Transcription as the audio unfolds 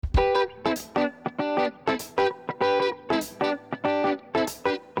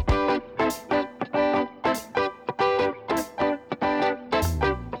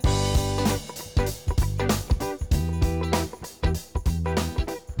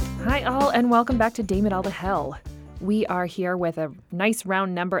Hi, all, and welcome back to Damn It All to Hell. We are here with a nice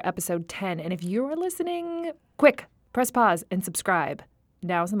round number, episode 10. And if you are listening, quick, press pause and subscribe.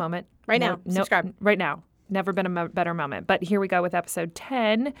 Now's the moment. Subscribe. Right now. Never been a better moment. But here we go with episode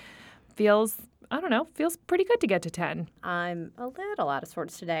 10. Feels pretty good to get to 10. I'm a little out of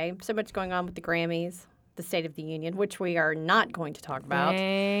sorts today. So much going on with the Grammys, the State of the Union, which we are not going to talk about.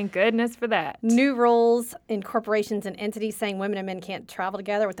 Thank goodness for that. New rules in corporations and entities saying women and men can't travel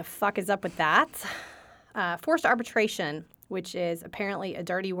together. What the fuck is up with that? Forced arbitration, which is apparently a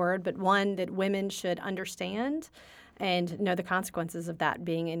dirty word, but one that women should understand and know the consequences of that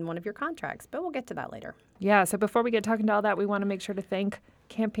being in one of your contracts. But we'll get to that later. Yeah, so before we get talking to all that, we want to make sure to thank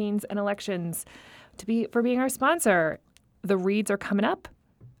Campaigns and Elections for being our sponsor. The reads are coming up.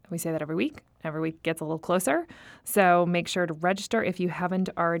 We say that every week. Every week gets a little closer. So make sure to register if you haven't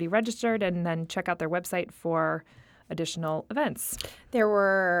already registered, and then check out their website for additional events. There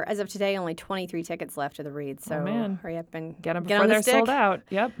were, as of today, only 23 tickets left to the read. So hurry up and get them before they're sold out.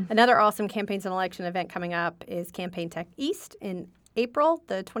 Yep. Another awesome Campaigns and Election event coming up is Campaign Tech East in April,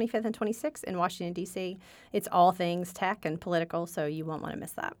 the 25th and 26th in Washington, D.C. It's all things tech and political, so you won't want to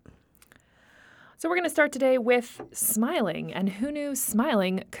miss that. So we're going to start today with smiling. And who knew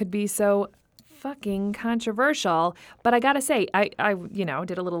smiling could be so fucking controversial? But I got to say, I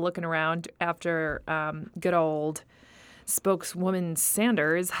did a little looking around after good old spokeswoman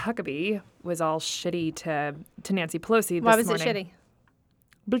Sanders Huckabee was all shitty to Nancy Pelosi this morning. Why was it shitty?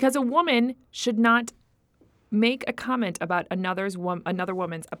 Because a woman should not make a comment about another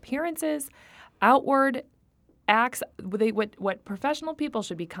woman's appearances, outward acts. What professional people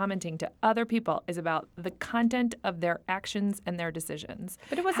should be commenting to other people is about the content of their actions and their decisions.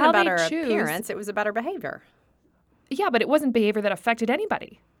 But it wasn't about her appearance. It was about her behavior. Yeah, but it wasn't behavior that affected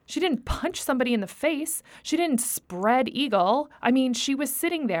anybody. She didn't punch somebody in the face. She didn't spread eagle. I mean, she was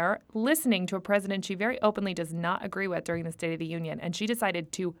sitting there listening to a president she very openly does not agree with during the State of the Union, and she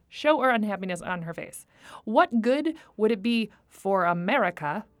decided to show her unhappiness on her face. What good would it be for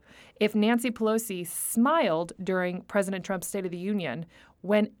America if Nancy Pelosi smiled during President Trump's State of the Union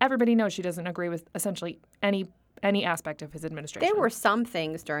when everybody knows she doesn't agree with essentially any aspect of his administration? There were some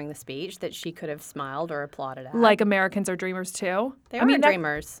things during the speech that she could have smiled or applauded at. Like Americans are dreamers too? They are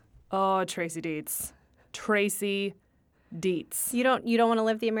dreamers. Oh, Tracy Dietz. Tracy Dietz. You don't want to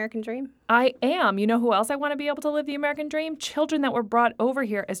live the American dream? I am. You know who else I want to be able to live the American dream? Children that were brought over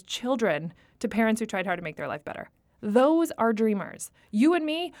here as children to parents who tried hard to make their life better. Those are dreamers. You and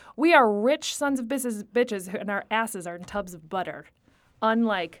me, we are rich sons of bitches and our asses are in tubs of butter.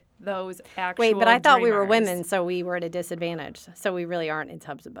 Unlike those actual Wait, but I thought we were dreamers. women, so we were at a disadvantage. So we really aren't in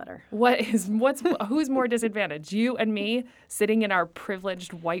tubs of butter. Who's more disadvantaged? You and me sitting in our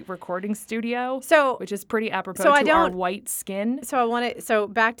privileged white recording studio, which is pretty apropos to our white skin. So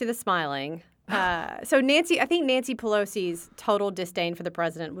back to the smiling. I think Nancy Pelosi's total disdain for the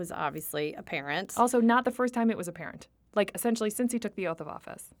president was obviously apparent. Also, not the first time it was apparent. Like, essentially, since he took the oath of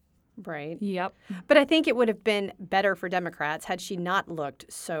office. Right. Yep. But I think it would have been better for Democrats had she not looked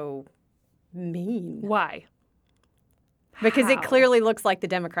so mean. Why? Because it clearly looks like the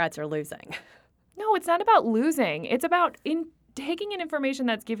Democrats are losing. No, it's not about losing. It's about taking in information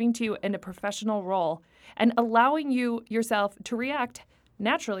that's given to you in a professional role and allowing yourself to react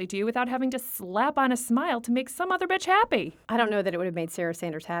naturally to you without having to slap on a smile to make some other bitch happy. I don't know that it would have made Sarah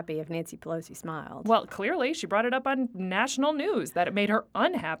Sanders happy if Nancy Pelosi smiled. Well, clearly she brought it up on national news that it made her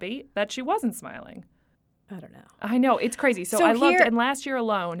unhappy that she wasn't smiling. I don't know. I know. It's crazy. So I looked, and last year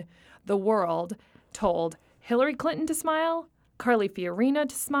alone, the world told Hillary Clinton to smile, Carly Fiorina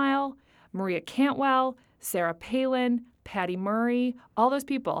to smile, Maria Cantwell, Sarah Palin, Patty Murray. All those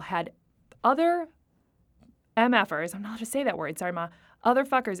people had other MFers. I'm not allowed to say that word. Sorry, Ma. Other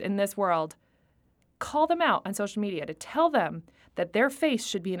fuckers in this world call them out on social media to tell them that their face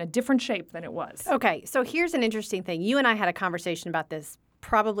should be in a different shape than it was. Okay, so here's an interesting thing. You and I had a conversation about this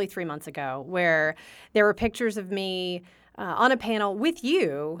probably 3 months ago where there were pictures of me on a panel with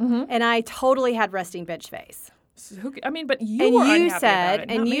you, and I totally had resting bitch face. But you were unhappy about it,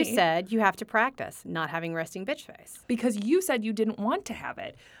 not me. You said you have to practice not having resting bitch face. Because you said you didn't want to have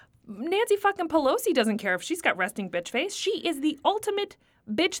it. Nancy fucking Pelosi doesn't care if she's got resting bitch face. She is the ultimate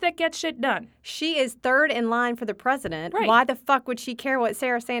bitch that gets shit done. She is third in line for the president. Right. Why the fuck would she care what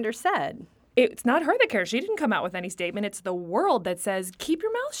Sarah Sanders said? It's not her that cares. She didn't come out with any statement. It's the world that says, keep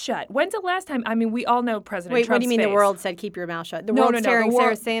your mouth shut. When's the last time? I mean, we all know President Trump's Wait, what do you mean face. The world said keep your mouth shut? The world's telling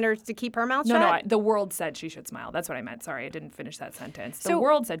Sarah Sanders to keep her mouth shut? No, the world said she should smile. That's what I meant. Sorry, I didn't finish that sentence. The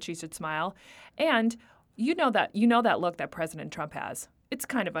world said she should smile. And you know that look that President Trump has. it's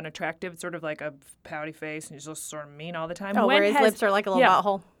kind of unattractive. It's sort of like a pouty face, and he's just sort of mean all the time. Oh, where his lips are like a little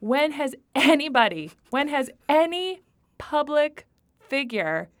butthole. When has any public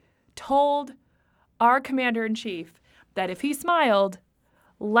figure told our commander-in-chief that if he smiled,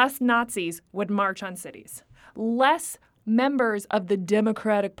 less Nazis would march on cities, less members of the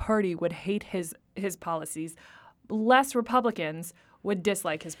Democratic Party would hate his policies, less Republicans would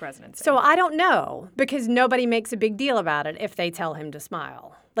dislike his presidency? So I don't know, because nobody makes a big deal about it if they tell him to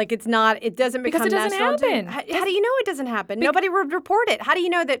smile. Like, it doesn't become because it doesn't national. happen. How do you know it doesn't happen? Nobody would report it. How do you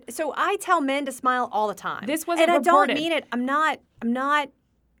know that? So I tell men to smile all the time. This wasn't reported. And I reported. don't mean it. I'm not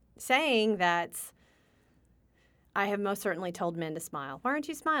saying that. I have most certainly told men to smile. Why aren't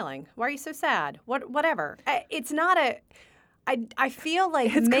you smiling? Why are you so sad? Whatever. It's not a. I feel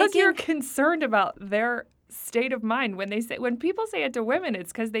like it's because you're concerned about their state of mind. When people say it to women,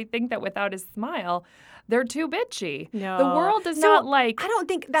 it's because they think that without a smile, they're too bitchy. No. The world does not like. I don't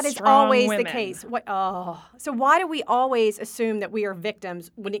think that is strong always women. the case. So why do we always assume that we are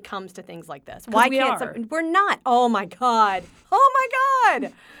victims when it comes to things like this? Why we are. We're not. Oh my God. Oh my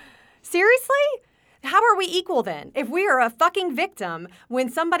God. Seriously? How are we equal then? If we are a fucking victim when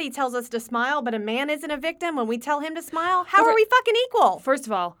somebody tells us to smile, but a man isn't a victim when we tell him to smile, how are we fucking equal? First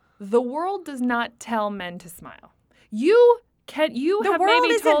of all, the world does not tell men to smile. The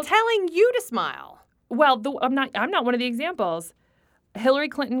world isn't telling you to smile. Well, I'm not one of the examples. Hillary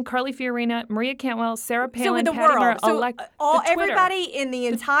Clinton, Carly Fiorina, Maria Cantwell, Sarah Palin, So Patty Murray, everybody in the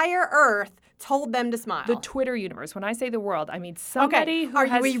entire earth told them to smile. The Twitter universe. When I say the world, I mean somebody who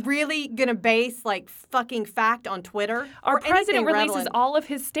Are we really going to base like fucking fact on Twitter? Our president releases all of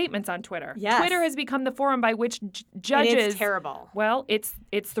his statements on Twitter. Yes. Twitter has become the forum by which judges. And it's terrible. Well, it's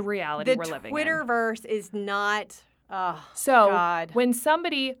the reality we're living in. The Twitterverse is not. So God. When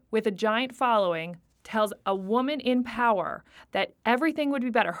somebody with a giant following tells a woman in power that everything would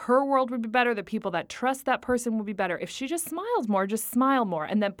be better, her world would be better, the people that trust that person would be better, if she just smiles more, just smile more,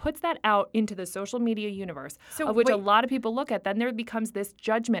 and then puts that out into the social media universe, of which a lot of people look at, then there becomes this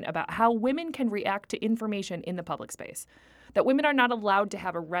judgment about how women can react to information in the public space. That women are not allowed to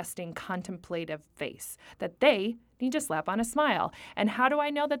have a resting, contemplative face, that they need to slap on a smile. And how do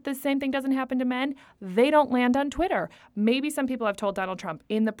I know that the same thing doesn't happen to men? They don't land on Twitter. Maybe some people have told Donald Trump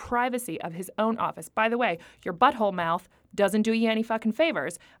in the privacy of his own office, by the way, your butthole mouth doesn't do you any fucking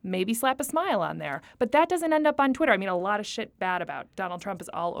favors. Maybe slap a smile on there. But that doesn't end up on Twitter. I mean, a lot of shit bad about Donald Trump is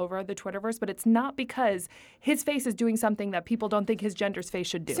all over the Twitterverse, but it's not because his face is doing something that people don't think his gender's face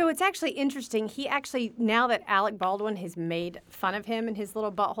should do. So it's actually interesting. He actually, now that Alec Baldwin has made fun of him and his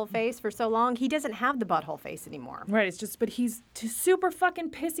little butthole face for so long, he doesn't have the butthole face anymore. Right, but he's super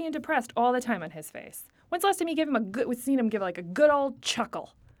fucking pissy and depressed all the time on his face. When's the last time you gave him we've seen him give like a good old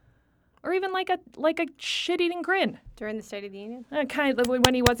chuckle? Or even like a shit-eating grin. During the State of the Union? Kind of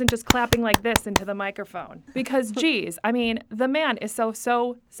when he wasn't just clapping like this into the microphone. Because, geez, I mean, the man is so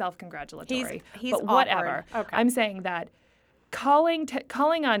self-congratulatory. He's but whatever. Okay. I'm saying that calling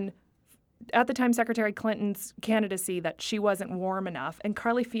on, at the time, Secretary Clinton's candidacy that she wasn't warm enough, and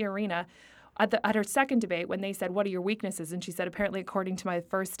Carly Fiorina, at her second debate, when they said, "What are your weaknesses?" and she said, "Apparently, according to my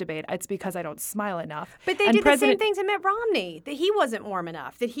first debate, it's because I don't smile enough." But they did the same thing to Mitt Romney, that he wasn't warm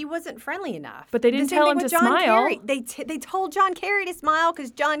enough, that he wasn't friendly enough. But they didn't tell him to smile. Kerry. They told John Kerry to smile because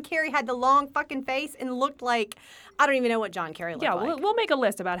John Kerry had the long fucking face and looked like, I don't even know what John Kerry looked like. Yeah, we'll make a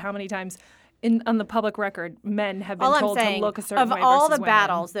list about how many times on the public record men have been All told I'm saying, to look a certain way of all versus the women.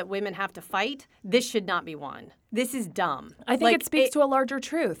 battles that women have to fight, this should not be won. This is dumb. I think it speaks to a larger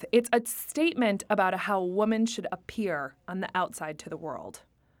truth. It's a statement about how a woman should appear on the outside to the world.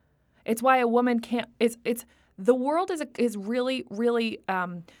 It's why a woman can't. The world is really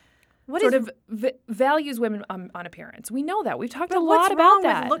values women on appearance. We know that. We've talked a lot about that. What's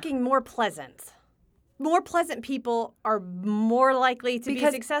wrong with looking more pleasant? More pleasant people are more likely to be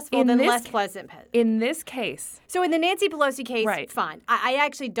successful than less pleasant. In this case. So in the Nancy Pelosi case, right. Fine. I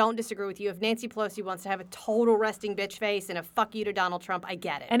actually don't disagree with you. If Nancy Pelosi wants to have a total resting bitch face and a fuck you to Donald Trump, I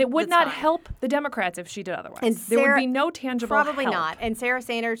get it. And it would not help the Democrats if she did otherwise. And there would be no tangible Probably help. not. And Sarah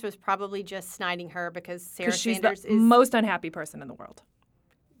Sanders was probably just sniding her because Sarah she's Sanders the is most unhappy person in the world.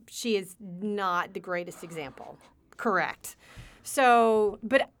 She is not the greatest example. Correct. So,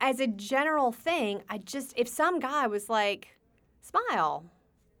 but as a general thing, if some guy was like, smile.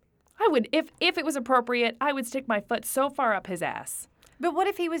 I would, if it was appropriate, I would stick my foot so far up his ass. But what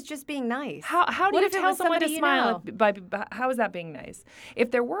if he was just being nice? How do you tell someone to smile? You know? How is that being nice?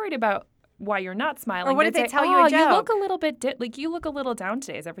 If they're worried about why you're not smiling. Or what if they'd they say, tell you a you look joke? a little bit, you look a little down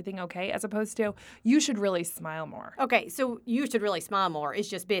today. Is everything okay? As opposed to, you should really smile more. Okay, so you should really smile more is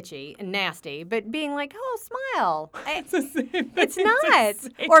just bitchy and nasty, but being like, oh, smile. It's the same thing. It's the not.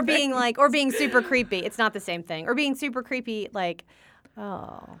 same Or thing. being like, or being super creepy. It's not the same thing. Or being super creepy, like,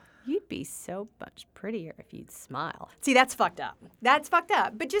 oh, you'd be so much prettier if you'd smile. See, that's fucked up. That's fucked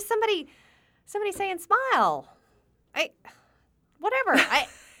up. But just somebody saying smile. Whatever.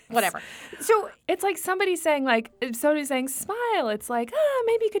 Whatever. So It's like somebody saying, like, if somebody's saying smile, it's like,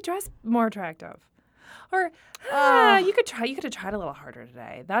 maybe you could dress more attractive. Or, you could have tried a little harder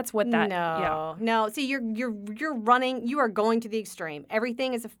today. That's what that, no. See, you're running. You are going to the extreme.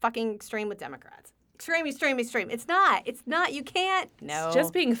 Everything is a fucking extreme with Democrats. Extreme. It's not. You can't. No. It's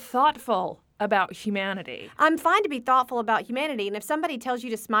just being thoughtful about humanity. I'm fine to be thoughtful about humanity, and if somebody tells you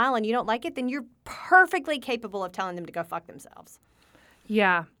to smile and you don't like it, then you're perfectly capable of telling them to go fuck themselves.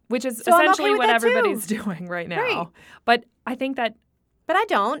 Yeah, which is So I'm okay essentially with what that, too. everybody's doing right now. Right. But I think that But I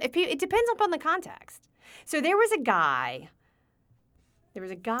don't. It depends upon the context. So there was a guy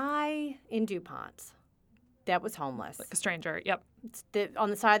in DuPont that was homeless. a stranger, yep. On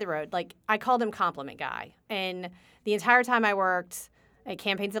the side of the road. Like, I called him compliment guy. And the entire time I worked at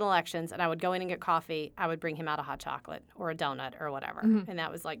campaigns and elections, and I would go in and get coffee, I would bring him out a hot chocolate or a donut or whatever. And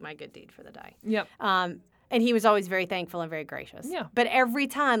that was like my good deed for the day. Yep. And he was always very thankful and very gracious. Yeah. But every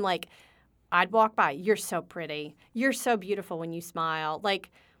time, like, I'd walk by, you're so pretty. You're so beautiful when you smile.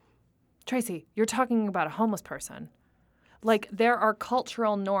 Like, Tracy, you're talking about a homeless person. Like, there are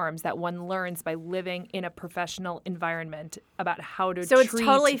cultural norms that one learns by living in a professional environment about how to so treat. it's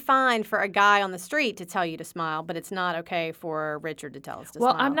totally fine for a guy on the street to tell you to smile, but it's not okay for Richard to tell us to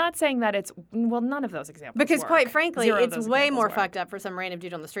Well, smile. I'm not saying that it's, none of those examples Because work. quite frankly, Zero of it's those way examples more work. fucked up for some random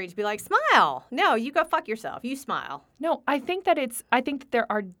dude on the street to be like, smile. No, you go fuck yourself. You smile. No, I think that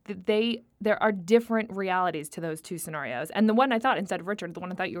there are different realities to those two scenarios. And the one I thought, instead of Richard, the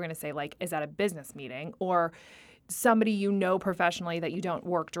one I thought you were going to say, like, is at a business meeting or somebody you know professionally that you don't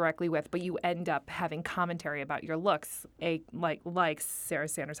work directly with, but you end up having commentary about your looks, like Sarah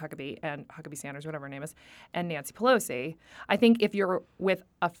Sanders Huckabee and Huckabee Sanders, whatever her name is, and Nancy Pelosi. I think if you're with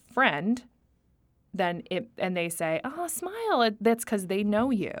a friend, then and they say, "Oh, smile," that's because they know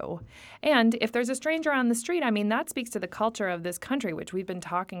you. And if there's a stranger on the street, I mean, that speaks to the culture of this country, which we've been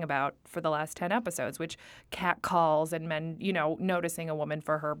talking about for the last 10 episodes, which cat calls and men, noticing a woman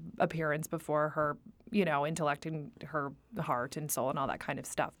for her appearance before her, intellect and her heart and soul and all that kind of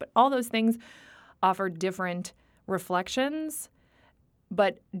stuff. But all those things offer different reflections.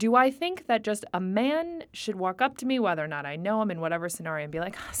 But do I think that just a man should walk up to me, whether or not I know him in whatever scenario, and be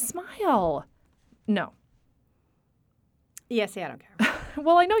like, smile? No. Yeah, see, I don't care.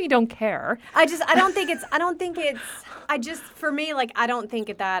 Well, I know you don't care. I don't think for me, like, I don't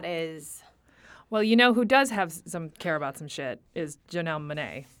think that is. Well, who does have some care about some shit is Janelle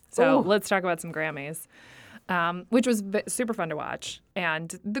Monáe. So let's talk about some Grammys, which was super fun to watch.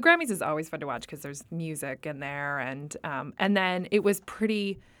 And the Grammys is always fun to watch because there's music in there. And then it was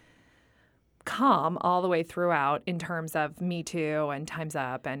pretty calm all the way throughout in terms of Me Too and Time's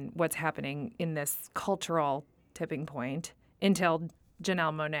Up and what's happening in this cultural tipping point until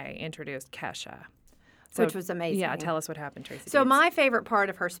Janelle Monáe introduced Kesha. So, which was amazing. Yeah, tell us what happened, Tracy. So Deeds. my favorite part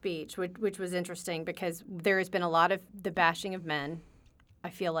of her speech, which was interesting because there has been a lot of the bashing of men,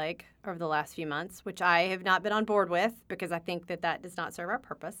 I feel like, over the last few months, which I have not been on board with because I think that does not serve our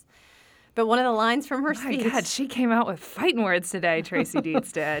purpose. But one of the lines from her speech. My God, she came out with fighting words today, Tracy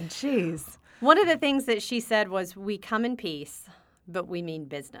Deeds did. Jeez. One of the things that she said was, "We come in peace, but we mean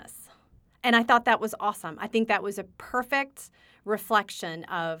business." And I thought that was awesome. I think that was a perfect reflection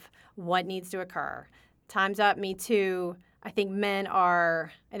of what needs to occur. Time's Up, Me Too. I think men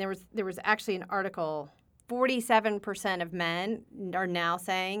are, and there was actually an article, 47% of men are now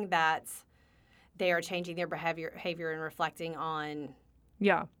saying that they are changing their behavior and reflecting on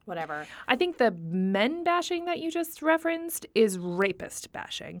Yeah. whatever. I think the men bashing that you just referenced is rapist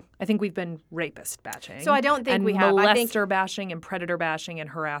bashing. I think we've been rapist bashing. So I don't think and we have. I think molester bashing and predator bashing and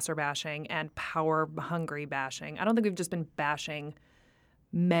harasser bashing and power hungry bashing. I don't think we've just been bashing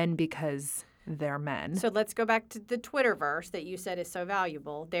men because they're men. so. Let's go back to the Twitterverse that you said is so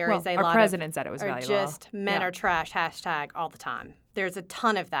valuable. There Well, is a our lot president said it was of valuable. just men Yeah. are trash hashtag all the time. There's a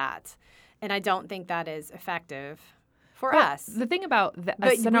ton of that, and I don't think that is effective for Well, us. The thing about a But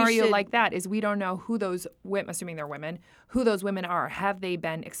we scenario should- like that is we don't know who those women, assuming they're women, who those women are. Have they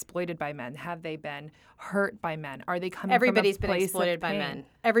been exploited by men? Have they been hurt by men? Are they coming Everybody's from a been place exploited of by pain? men.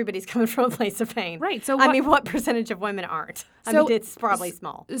 Everybody's coming from a place of pain. Right, so I what- mean, what percentage of women aren't? I So- mean, it's probably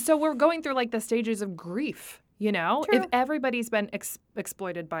small. So we're going through like the stages of grief, You know, True. if everybody's been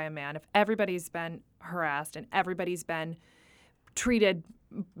exploited by a man, if everybody's been harassed and everybody's been treated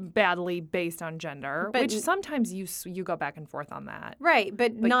badly based on gender, But- which sometimes you go back and forth on that. Right,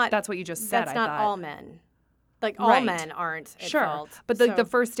 but not. That's what you just said. That's I not thought. all men. Like all Right. men aren't at Sure, fault. but So- the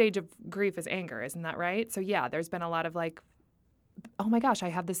first stage of grief is anger, isn't that right? So yeah, there's been a lot of like, oh my gosh, I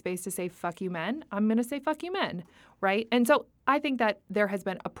have the space to say fuck you men. I'm going to say fuck you men, right? And so I think that there has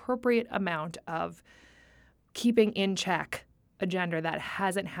been appropriate amount of keeping in check a gender that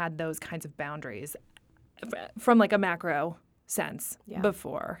hasn't had those kinds of boundaries from like a macro sense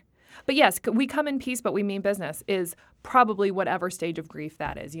before. But yes, we come in peace, but we mean business is probably whatever stage of grief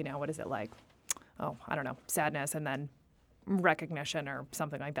that is. You know, what is it like? Oh, I don't know, sadness and then recognition or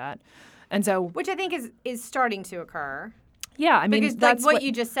something like that. And so, which I think is starting to occur. yeah, I mean, Because that's like what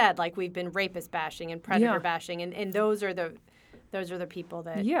you just said, like we've been rapist bashing and predator Yeah. bashing, and those are the people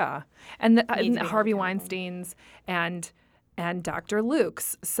that yeah, and, need to and be held Harvey accountable. Weinstein's and Dr.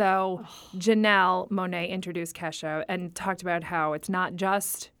 Luke's. So Janelle Monáe introduced Kesha and talked about how it's not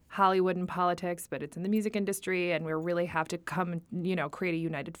just Hollywood and politics, but it's in the music industry, and we really have to come, you know, create a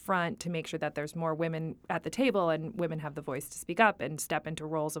united front to make sure that there's more women at the table and women have the voice to speak up and step into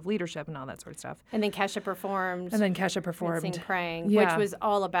roles of leadership and all that sort of stuff. And then Kesha performed. And then Kesha and performed. Sing Praying, Yeah. which was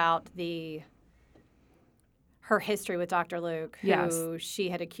all about her history with Dr. Luke, who Yes. she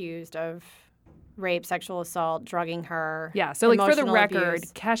had accused of rape, sexual assault, drugging her. Yeah, so like for the emotional record,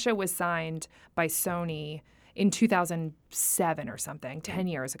 abuse. Kesha was signed by Sony in 2007 or something, 10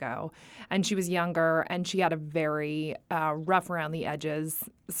 years ago. And she was younger and she had a very rough around the edges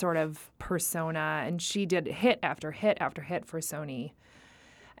sort of persona. And she did hit after hit after hit for Sony.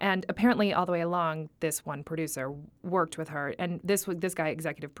 And apparently, all the way along, this one producer worked with her, and this guy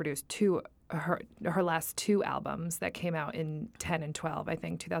executive produced her last two albums that came out in 10 and 12, I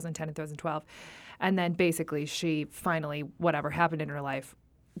think, 2010 and 2012. And then basically, she finally, whatever happened in her life,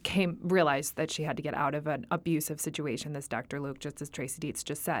 realized that she had to get out of an abusive situation. This Dr. Luke, just as Tracy Dietz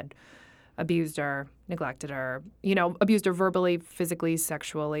just said, abused her, neglected her, abused her verbally, physically,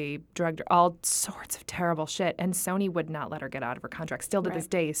 sexually, drugged her, all sorts of terrible shit. And Sony would not let her get out of her contract. Still to this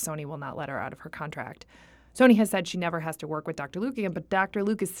day, Sony will not let her out of her contract. Sony has said she never has to work with Dr. Luke again, but Dr.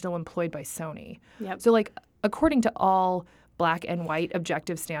 Luke is still employed by Sony. Yep. So, like, according to all black and white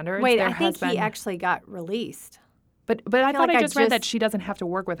objective standards, Wait, there I think has been... he actually got released. But I thought like I just read that she doesn't have to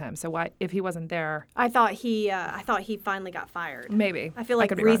work with him. So why, if he wasn't there, I thought he finally got fired. maybe. I feel like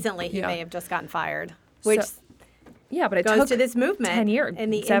could be wrong. recently he Yeah. may have just gotten fired, which Yeah, but it goes took to this movement 10 years,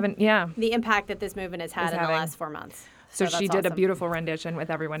 and the 7, yeah. the impact that this movement has had Is in the having. last 4 months. So that's she did a awesome. beautiful rendition with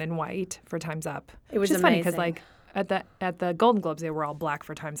everyone in white for Time's Up. It was Which is funny because, amazing. like, at the Golden Globes, they were all black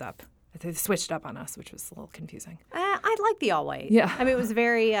for Time's Up. They switched up on us, which was a little confusing. I like the all white. Yeah. I mean, it was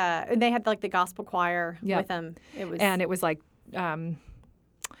very. They had like the gospel choir Yeah. with them. It was And it was like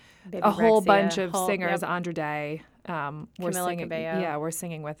Baby a whole Rexia, bunch of singers. yep. Andra Day were Camila singing. Cabello. Yeah, we're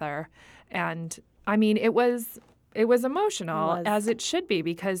singing with her, and I mean, it was emotional, It was. as it should be,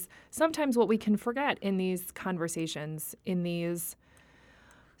 because sometimes what we can forget in these conversations, in these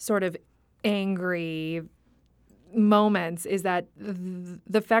sort of angry moments, is that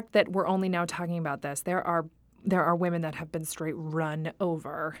the fact that we're only now talking about this, there are women that have been straight run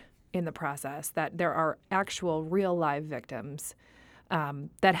over in the process, that there are actual real live victims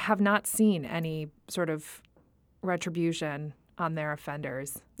that have not seen any sort of retribution on their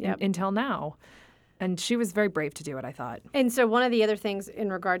offenders until now. And she was very brave to do it, I thought. And so one of the other things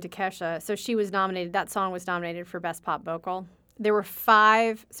in regard to Kesha, so she was nominated. That song was nominated for Best Pop Vocal. There were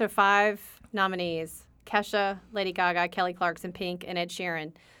five nominees: Kesha, Lady Gaga, Kelly Clarkson, Pink, and Ed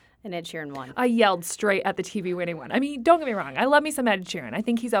Sheeran. And Ed Sheeran won. I yelled straight at the TV winning one. I mean, don't get me wrong. I love me some Ed Sheeran. I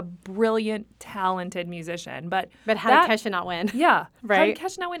think he's a brilliant, talented musician. But how did Kesha not win? Yeah. Right? How did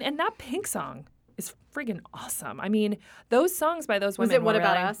Kesha not win? And that Pink song is friggin' awesome. I mean, those songs by those women it What were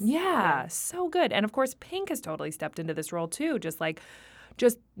About really- Us? Yeah, so good. And of course, Pink has totally stepped into this role too, just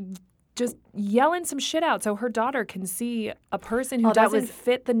yelling some shit out so her daughter can see a person who Oh, that doesn't was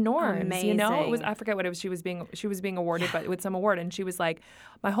fit the norms. You know, it was, amazing. I forget what it was. She was being awarded with some award, and she was like,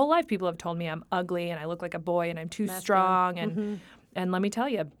 "My whole life, people have told me I'm ugly and I look like a boy and I'm too strong, and let me tell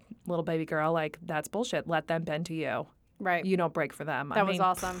you, little baby girl, like that's bullshit. Let them bend to you. Right. You don't break for them." That was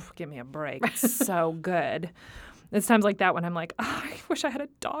awesome. Give me a break. It's so good. It's times like that when I'm like, oh, I wish I had a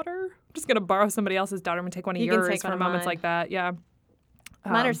daughter. I'm just gonna borrow somebody else's daughter and take one of You can yours take for one of moments mine. like that. Yeah.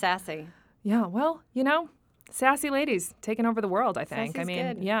 Mine are sassy. Yeah, well, sassy ladies taking over the world, I think. Sassy's I mean,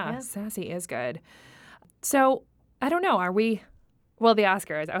 good. yeah, Yeah. sassy is good. So, I don't know, the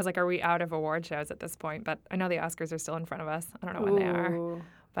Oscars, I was like, are we out of award shows at this point? But I know the Oscars are still in front of us. I don't know when they are. Ooh.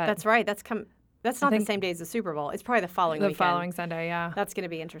 But That's right. That's That's not the same day as the Super Bowl. It's probably the following weekend. The following Sunday, yeah. That's going to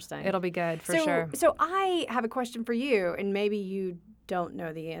be interesting. It'll be good for sure. So I have a question for you, and maybe you don't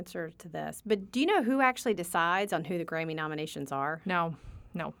know the answer to this, but do you know who actually decides on who the Grammy nominations are? No,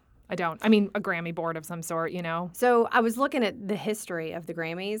 I don't. I mean, a Grammy board of some sort, So I was looking at the history of the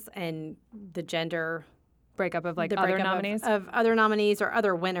Grammys and the gender breakup of the other breakup nominees. of other nominees or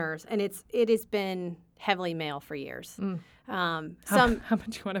other winners, and it has been heavily male for years. How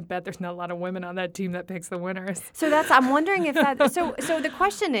much you want to bet there's not a lot of women on that team that picks the winners? So I'm wondering if that. So the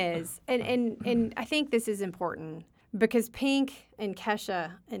question is, and I think this is important because Pink and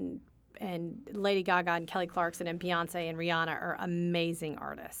Kesha and Lady Gaga and Kelly Clarkson and Beyonce and Rihanna are amazing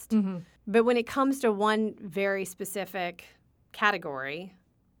artists. Mm-hmm. But when it comes to one very specific category,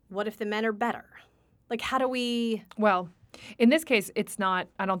 what if the men are better? Like, how do we? Well, in this case, it's not.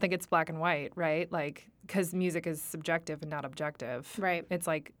 I don't think it's black and white, right? Like, because music is subjective and not objective. Right. It's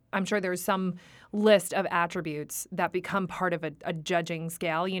like I'm sure there's some list of attributes that become part of a judging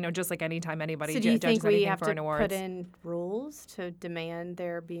scale. Just like anytime anybody So do you judges think we anything have for to an award, put in rules to demand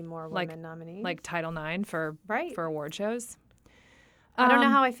there be more women nominees? like Title IX for award shows. I don't know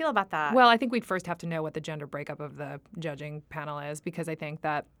how I feel about that. Well, I think we'd first have to know what the gender breakup of the judging panel is, because I think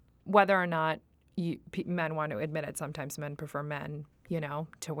that whether or not men want to admit it, sometimes men prefer men,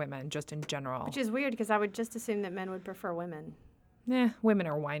 to women, just in general. Which is weird, because I would just assume that men would prefer women. Women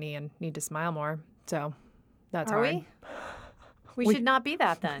are whiny and need to smile more, so that's Are hard. We should not be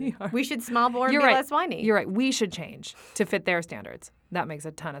that then. We should smile more and You're be right. less whiny. You're right. We should change to fit their standards. That makes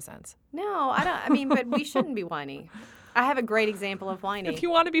a ton of sense. No, I don't. I mean, but we shouldn't be whiny. I have a great example of whiny. If you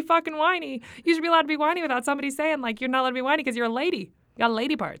want to be fucking whiny, you should be allowed to be whiny without somebody saying, like, you're not allowed to be whiny because you're a lady. You got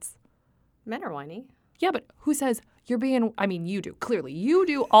lady parts. Men are whiny. Yeah, but who says you're being... I mean, you do. Clearly. You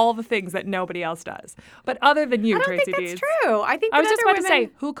do all the things that nobody else does. But other than you, I don't Tracy think that's Deeds. true. I think I was that just other about to women...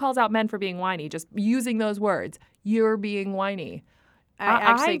 say, who calls out men for being whiny? Just using those words. You're being whiny. I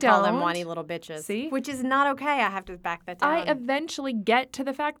actually call them don't. whiny little bitches. See? Which is not okay. I have to back that down. I eventually get to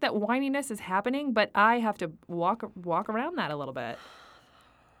the fact that whininess is happening, but I have to walk around that a little bit.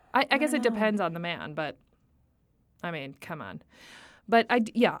 I guess it depends on the man, but I mean, come on. But I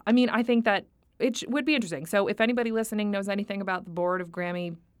think that it would be interesting. So if anybody listening knows anything about the board of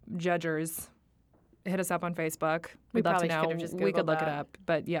Grammy judges, hit us up on Facebook. We'd love to know. We could look it up.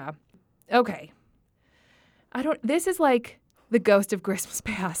 But yeah. Okay. This is like the ghost of Christmas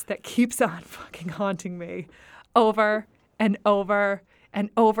past that keeps on fucking haunting me over and over and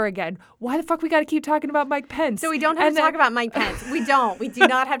over again. Why the fuck we got to keep talking about Mike Pence? So we don't have to talk about Mike Pence. We don't. We do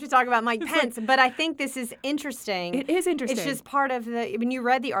not have to talk about Mike Pence. But I think this is interesting. It is interesting. It's just part of the... When you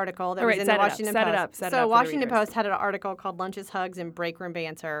read the article that was in the Washington Post. So Washington Post had an article called Lunches, Hugs, and Break Room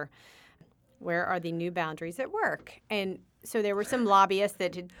Banter. Where are the new boundaries at work? And so there were some lobbyists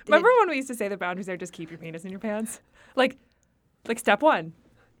that... Remember when we used to say the boundaries are just keep your penis in your pants? Like step one.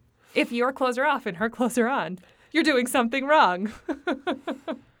 If your clothes are off and her clothes are on, you're doing something wrong.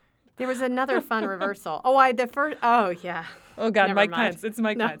 There was another fun reversal. Oh, yeah. Oh, God, Never Mike mind. Pence. It's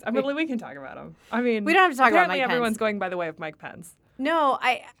Mike Pence. I mean, we can talk about him. I mean, we don't have to talk about Mike Pence. Apparently everyone's going by the way of Mike Pence. No,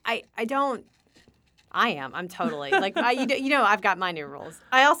 I don't. I am. I'm totally. Like, I've got my new rules.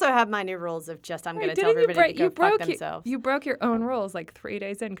 I also have my new rules of just I'm going to tell everybody to go fuck themselves. You broke your own rules like 3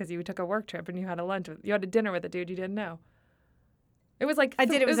 days in because you took a work trip and you had a dinner with a dude you didn't know. It was like... I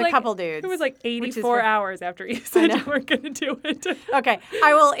did. It was a couple dudes. It was like 84 hours after you said you weren't going to do it. Okay.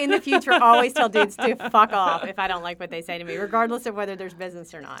 I will, in the future, always tell dudes to fuck off if I don't like what they say to me, regardless of whether there's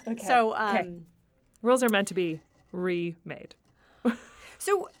business or not. Okay. So, rules are meant to be remade.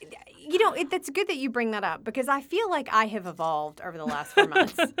 So, it's good that you bring that up because I feel like I have evolved over the last 4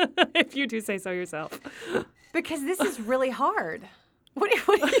 months. If you do say so yourself. Because this is really hard. What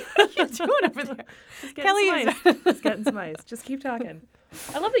are you doing over there? Just getting some ice. Just keep talking.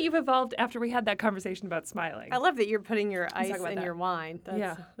 I love that you've evolved after we had that conversation about smiling. I love that you're putting your ice in your wine.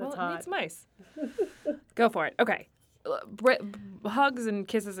 That's hot. It needs some ice. Go for it. Okay. Hugs and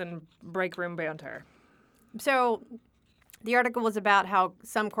kisses and break room banter. So the article was about how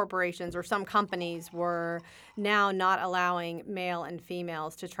some corporations or some companies were now not allowing male and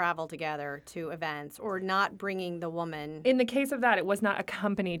females to travel together to events or not bringing the woman. In the case of that, it was not a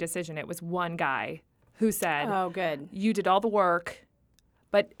company decision. It was one guy who said, oh, good. You did all the work,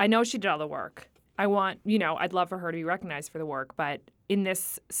 but I know she did all the work. I want, I'd love for her to be recognized for the work, but in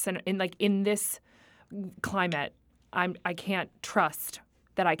this climate, I can't trust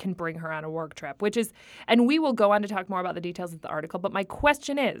that I can bring her on a work trip, and we will go on to talk more about the details of the article. But my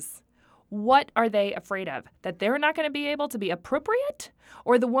question is, What are they afraid of? That they're not going to be able to be appropriate?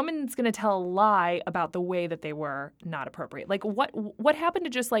 Or the woman's going to tell a lie about the way that they were not appropriate? Like, what happened to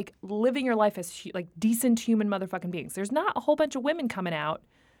just, like, living your life as, like, decent human motherfucking beings? There's not a whole bunch of women coming out,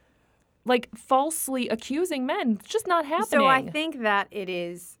 like, falsely accusing men. It's just not happening. So I think that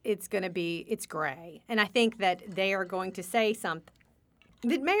it's going to be, it's gray. And I think that they are going to say something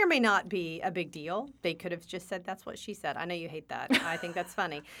that may or may not be a big deal. They could have just said, that's what she said. I know you hate that. I think that's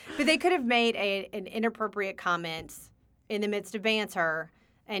funny. But they could have made an inappropriate comment in the midst of banter,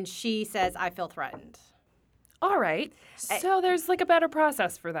 and she says, I feel threatened. All right. So there's, like, a better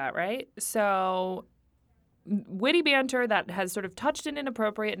process for that, right? So witty banter that has sort of touched in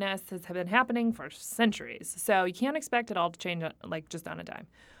inappropriateness has been happening for centuries. So you can't expect it all to change, like, just on a dime.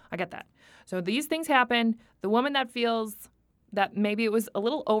 I get that. So these things happen. The woman that feels that maybe it was a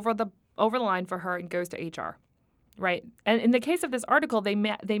little over the line for her and goes to HR, right? And in the case of this article, they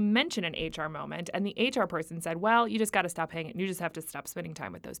mention an HR moment, and the HR person said, well, you just got to stop hanging. You just have to stop spending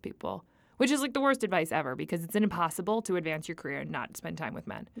time with those people, which is, like, the worst advice ever, because it's impossible to advance your career and not spend time with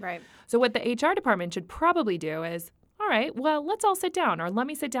men. Right. So what the HR department should probably do is, all right, well, let's all sit down, or let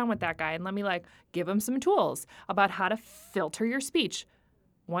me sit down with that guy and let me, like, give him some tools about how to filter your speech.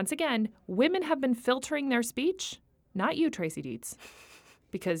 Once again, women have been filtering their speech. Not you, Tracy Dietz,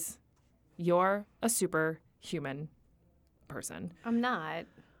 because you're a superhuman person. I'm not.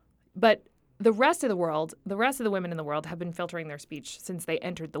 But the rest of the world, the rest of the women in the world have been filtering their speech since they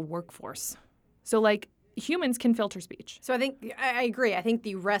entered the workforce. So, like, humans can filter speech. So I agree. I think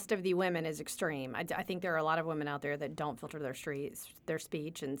the rest of the women is extreme. I think there are a lot of women out there that don't filter their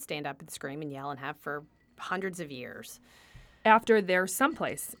speech and stand up and scream and yell and have for hundreds of years. After they're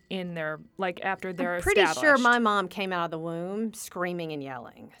someplace in their, like, after they're I'm pretty established. sure my mom came out of the womb screaming and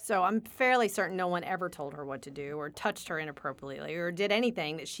yelling. So I'm fairly certain no one ever told her what to do or touched her inappropriately or did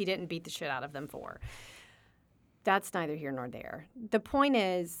anything that she didn't beat the shit out of them for. That's neither here nor there. The point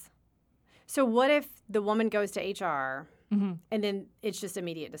is, so what if the woman goes to HR and then it's just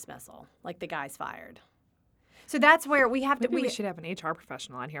immediate dismissal, like the guy's fired? So that's where we have to. Maybe we should have an HR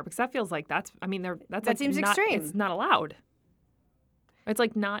professional on here, because that feels like that like seems extreme. It's not allowed. It's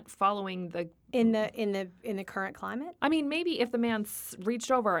like not following the in the current climate. I mean, maybe if the man reached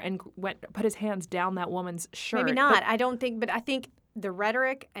over and put his hands down that woman's shirt. Maybe not. I don't think, but I think the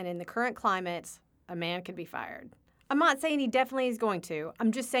rhetoric and in the current climate, a man could be fired. I'm not saying he definitely is going to.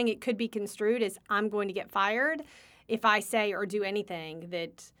 I'm just saying it could be construed as I'm going to get fired if I say or do anything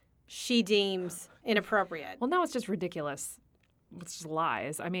that she deems inappropriate. Well, now it's just ridiculous. It's just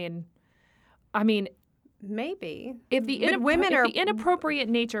lies. I mean. Maybe. If the inappropriate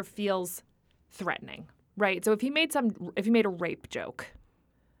nature feels threatening, right? So if he made a rape joke,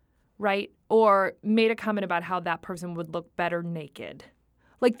 right? Or made a comment about how that person would look better naked.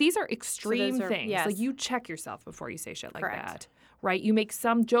 Like, these are extreme things. Yes. Like, you check yourself before you say shit like Correct. that, right? You make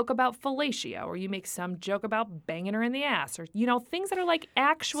some joke about fellatio, or you make some joke about banging her in the ass, or, you know, things that are, like,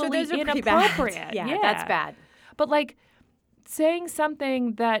 actually so those are inappropriate. Bad. Yeah, that's bad. But, like, saying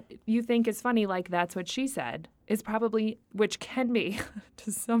something that you think is funny, like that's what she said, is probably, which can be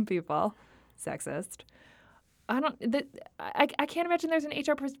to some people, sexist. I can't imagine there's an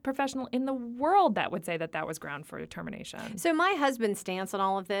HR professional in the world that would say that was ground for termination. So my husband's stance on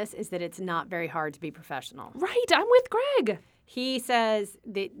all of this is that it's not very hard to be professional. Right, I'm with Greg. He says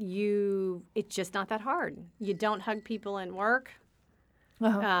that it's just not that hard. You don't hug people in work.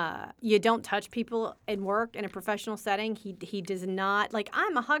 You don't touch people in work in a professional setting. He does not, like,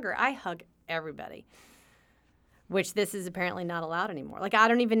 I'm a hugger. I hug everybody, which this is apparently not allowed anymore. Like, I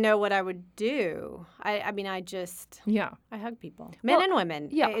don't even know what I would do. I hug people, men and women.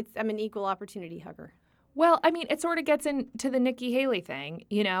 Yeah. I'm an equal opportunity hugger. Well, I mean, it sort of gets into the Nikki Haley thing,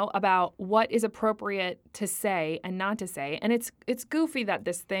 you know, about what is appropriate to say and not to say. And it's goofy that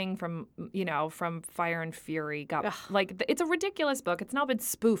this thing from Fire and Fury got, like, it's a ridiculous book. It's now been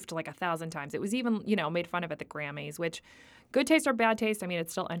spoofed like 1,000 times. It was even, made fun of at the Grammys, which, good taste or bad taste, I mean,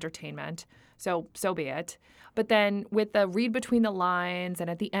 it's still entertainment. So be it. But then with the read between the lines, and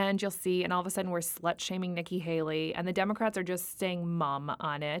at the end you'll see, and all of a sudden we're slut-shaming Nikki Haley, and the Democrats are just saying mum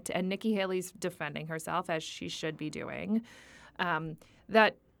on it, and Nikki Haley's defending herself, as she should be doing,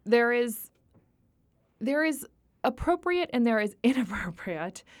 that there is appropriate and there is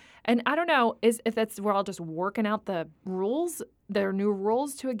inappropriate. And I don't know if we're all just working out the rules. There are new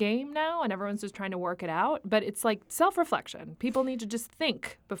rules to a game now, and everyone's just trying to work it out. But it's like self-reflection. People need to just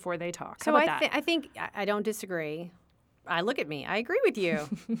think before they talk. So I think I don't disagree. Look at me. I agree with you.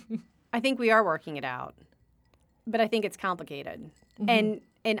 I think we are working it out. But I think it's complicated. Mm-hmm.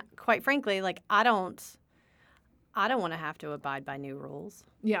 And quite frankly, like, I don't want to have to abide by new rules.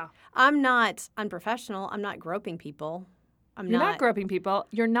 Yeah. I'm not unprofessional. I'm not groping people. You're not groping people.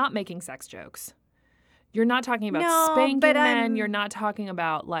 You're not making sex jokes. You're not talking about No, spanking but men. You're not talking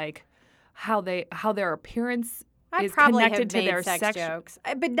about like how their appearance I is probably connected have to their made sex sex jokes,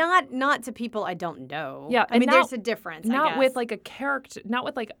 but not to people I don't know. Yeah, I and mean, not- there's a difference. I Not guess. with like a character, not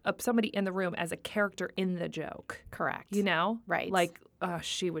with like somebody in the room as a character in the joke. Correct. You know? Right. Like,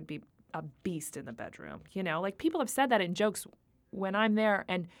 she would be a beast in the bedroom. You know? Like, people have said that in jokes when I'm there,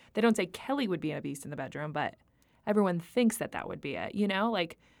 and they don't say Kelly would be a beast in the bedroom, but everyone thinks that would be it. You know?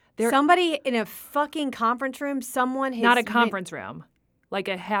 Like, somebody in a fucking conference room, someone has not a conference room, like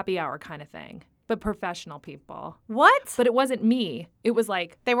a happy hour kind of thing, but professional people. What? But it wasn't me. It was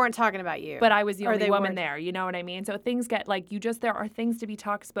like, They weren't talking about you. but I was the Or only they woman weren't. there. You know what I mean? So things get like, there are things to be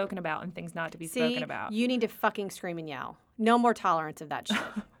spoken about and things not to be spoken about. You need to fucking scream and yell. No more tolerance of that shit.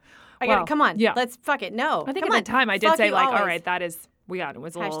 I Well, got it. Come on. yeah. Let's fuck it. No. I think come at on. the time I did Fuck say you like, always. all right, it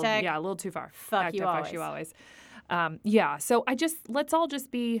was a little, Hashtag a little too far. fuck you Fuck you always. Yeah. So let's all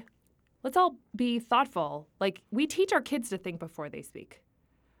be thoughtful. Like, we teach our kids to think before they speak.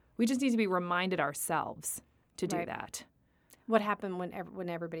 We just need to be reminded ourselves to do Right. that. What happened when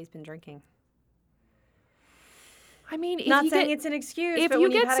everybody's been drinking? I mean, if Not you saying get, it's an excuse, if but you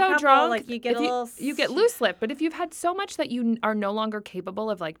when you've get had so a couple, drunk, like you get if a little. you get loose lip. But if you've had so much that you are no longer capable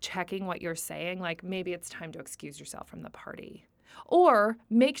of like checking what you're saying, like maybe it's time to excuse yourself from the party, or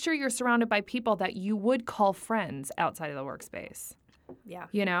make sure you're surrounded by people that you would call friends outside of the workspace. Yeah.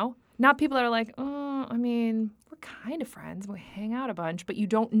 You know, not people that are like, oh, I mean, we're kind of friends, we hang out a bunch, but you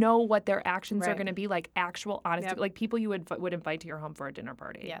don't know what their actions are Right. going to be, like actual honesty, Yep. like people you would invite to your home for a dinner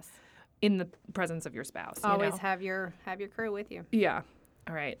party. Yes. In the presence of your spouse. Always you know? have your crew with you. Yeah.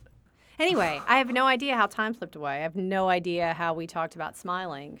 All right. Anyway, I have no idea how time slipped away. I have no idea how we talked about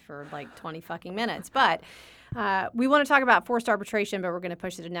smiling for like 20 fucking minutes. But we want to talk about forced arbitration, but we're going to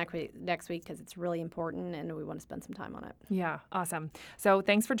push it to next week because it's really important and we want to spend some time on it. Yeah, awesome. So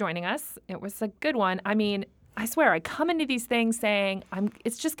thanks for joining us. It was a good one. I mean, I swear, I come into these things saying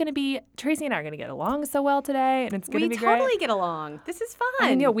it's just going to be, Tracy and I are going to get along so well today, and it's going to We be totally great. get along. This is fun.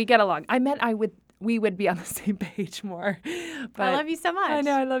 I know, we get along. I meant we would be on the same page more. But I love you so much. I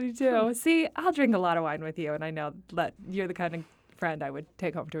know, I love you too. See, I'll drink a lot of wine with you, and I know that you're the kind of friend I would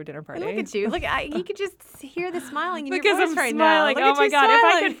take home to a dinner party. And look at you. Look, you could just hear the smiling in Because your voice I'm right smiling. now. Look Oh my at you God! If I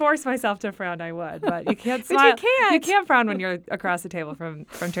smiling. could force myself to frown, I would. But you can't But you smile. can't. You can't frown when you're across the table from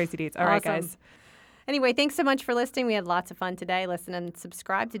Tracy Dietz. All right, Awesome. guys. Anyway, thanks so much for listening. We had lots of fun today. Listen and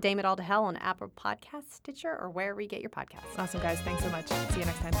subscribe to Damn It All to Hell on Apple Podcasts, Stitcher, or wherever you get your podcasts. Awesome, guys. Thanks so much. See you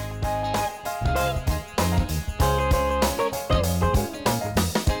next time.